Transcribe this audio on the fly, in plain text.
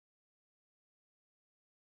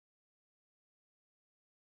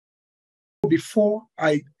Before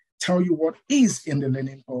I tell you what is in the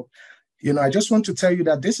Learning Hub, I just want to tell you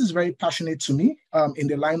that this is very passionate to me in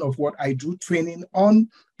the line of what I do, training on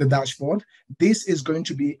the dashboard. This is going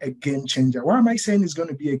to be a game changer. Why am I saying it's going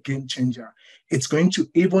to be a game changer? It's going to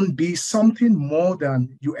even be something more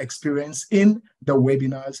than you experience in the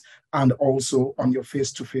webinars and also on your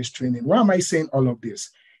face-to-face training. Why am I saying all of this?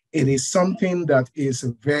 It is something that is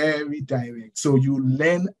very direct. So you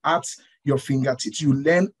learn at your fingertips, you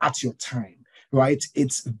learn at your time. Right?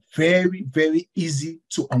 It's very, very easy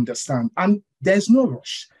to understand. And there's no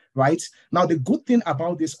rush, right? Now, the good thing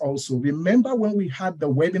about this also, remember when we had the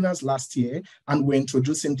webinars last year and we're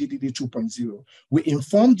introducing DDD 2.0, we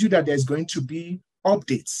informed you that there's going to be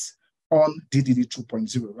updates on DDD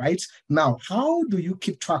 2.0, right? Now, how do you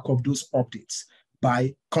keep track of those updates?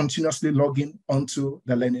 By continuously logging onto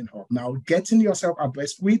the Learning Hub. Now, getting yourself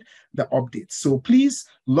abreast with the updates. So please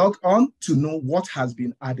log on to know what has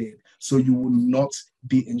been added so you will not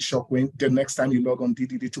be in shock when the next time you log on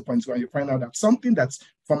DDD 2.0 and you find out that something that's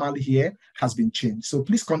formerly here has been changed. So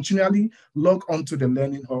please continually log on to the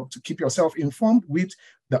Learning Hub to keep yourself informed with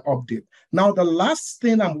the update. Now, the last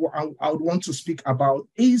thing I would want to speak about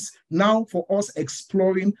is now for us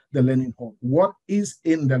exploring the Learning Hub. What is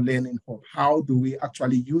in the Learning Hub? How do we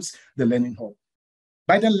actually use the Learning Hub?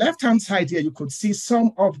 By the left-hand side here, you could see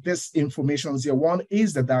some of this information here. One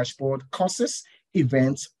is the dashboard, courses,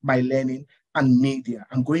 events, my learning, and media.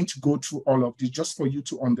 I'm going to go through all of this just for you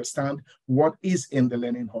to understand what is in the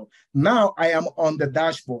Learning Hub. Now I am on the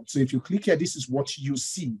dashboard. So if you click here, this is what you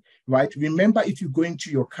see, right? Remember, if you go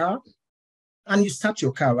into your car and you start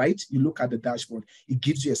your car, right? You look at the dashboard. It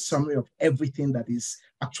gives you a summary of everything that is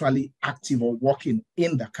actually active or working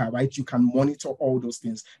in the car, right? You can monitor all those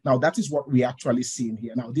things. Now, that is what we actually see in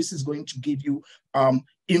here. Now, this is going to give you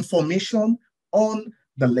information on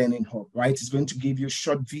the Learning Hub, right? It's going to give you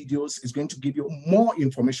short videos. It's going to give you more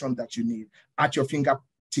information that you need at your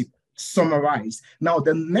fingertip, summarized. Now,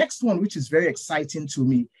 the next one, which is very exciting to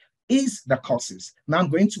me, is the courses. Now, I'm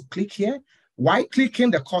going to click here. While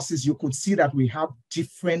clicking the courses, you could see that we have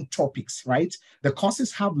different topics, right? The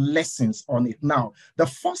courses have lessons on it. Now, the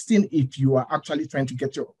first thing, if you are actually trying to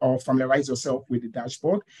get or familiarize yourself with the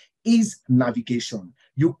dashboard, is navigation.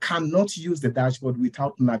 You cannot use the dashboard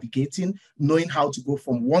without navigating, knowing how to go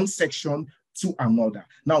from one section to another.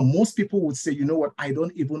 Now, most people would say, you know what, I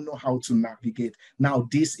don't even know how to navigate. Now,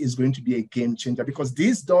 this is going to be a game changer because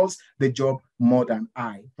this does the job more than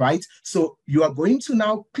I, right? So you are going to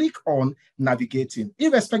now click on navigating.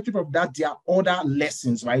 Irrespective of that, there are other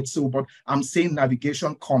lessons, right? So, but I'm saying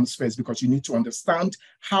navigation comes first because you need to understand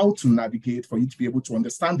how to navigate for you to be able to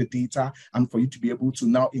understand the data and for you to be able to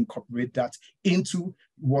now incorporate that into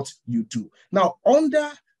what you do. Now,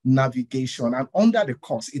 under navigation and under the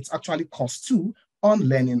course, it's actually course 2 on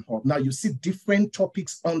Learning Hub. Now you see different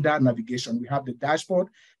topics under navigation. We have the dashboard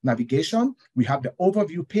navigation, we have the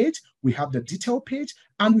overview page, we have the detail page,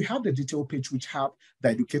 and we have the detail page which have the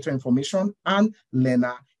educator information and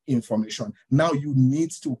learner information. Now you need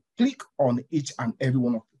to click on each and every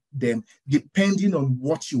one of them depending on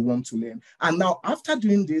what you want to learn. And now after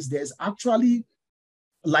doing this, there's actually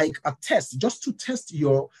like a test just to test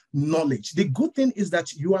your knowledge. The good thing is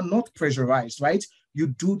that you are not pressurized, right? You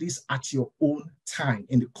do this at your own time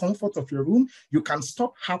in the comfort of your room. You can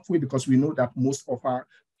stop halfway because we know that most of our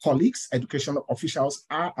colleagues, educational officials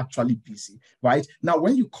are actually busy, right? Now,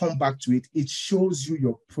 when you come back to it, it shows you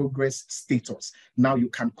your progress status. Now you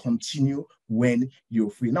can continue when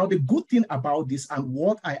you're free. Now, the good thing about this and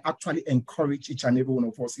what I actually encourage each and every one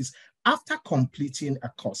of us is after completing a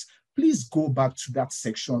course, please go back to that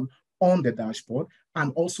section on the dashboard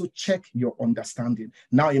and also check your understanding.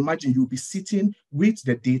 Now imagine you'll be sitting with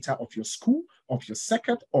the data of your school, of your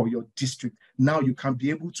circuit, or your district. Now you can be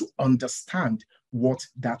able to understand what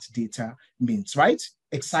that data means, right?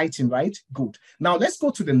 Exciting, right? Good. Now let's go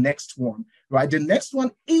to the next one, right? The next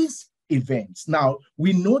one is events. Now,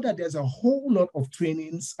 we know that there's a whole lot of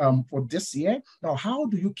trainings for this year. Now, how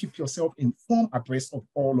do you keep yourself informed abreast of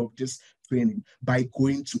all of this training? By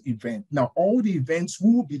going to event. Now, all the events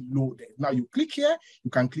will be loaded. Now, you click here,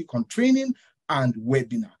 you can click on training and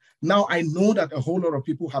webinar. Now, I know that a whole lot of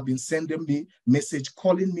people have been sending me message,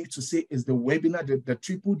 calling me to say, is the webinar, the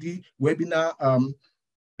Triple D webinar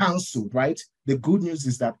canceled, right? The good news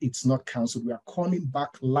is that it's not canceled. We are coming back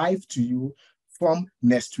live to you from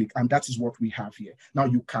next week, and that is what we have here. Now,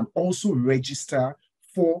 you can also register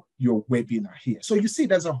for your webinar here. So you see,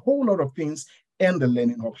 there's a whole lot of things in the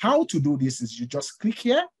Learning Hub. How to do this is you just click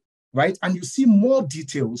here, right? And you see more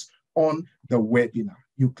details on the webinar.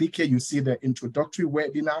 You click here, you see the introductory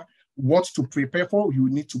webinar, what to prepare for, you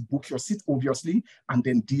need to book your seat, obviously, and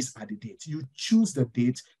then these are the dates. You choose the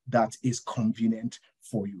date that is convenient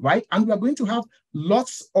for you, right? And we are going to have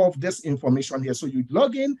lots of this information here. So you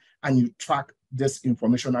log in and you track this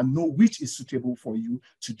information and know which is suitable for you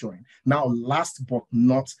to join. Now, last but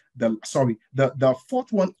not the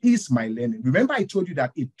fourth one is My Learning. Remember, I told you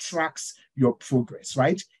that it tracks your progress,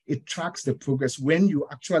 right? It tracks the progress when you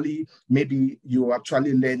actually, maybe you're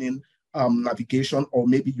actually learning navigation, or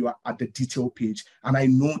maybe you are at the detail page. And I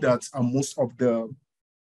know that most of the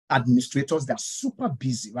administrators, they're super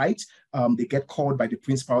busy, right? They get called by the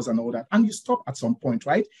principals and all that, and you stop at some point,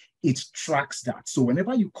 right? It tracks that. So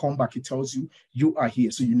whenever you come back, it tells you you are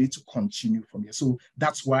here. So you need to continue from here. So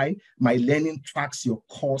that's why My Learning tracks your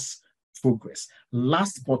course progress.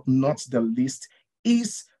 Last but not the least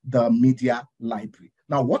is the media library.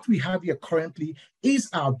 Now, what we have here currently is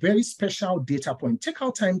our very special data point. Take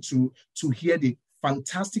our time to hear the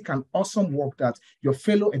fantastic and awesome work that your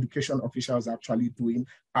fellow education officials are actually doing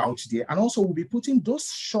out there. And also we'll be putting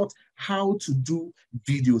those short how to do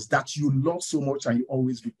videos that you love so much and you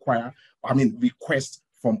always request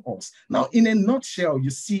from us. Now, in a nutshell,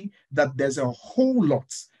 you see that there's a whole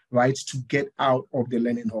lot, right, to get out of the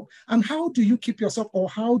Learning Hub. And how do you keep yourself, or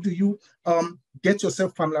how do you get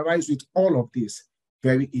yourself familiarized with all of this?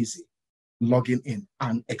 Very easy, logging in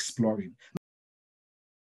and exploring.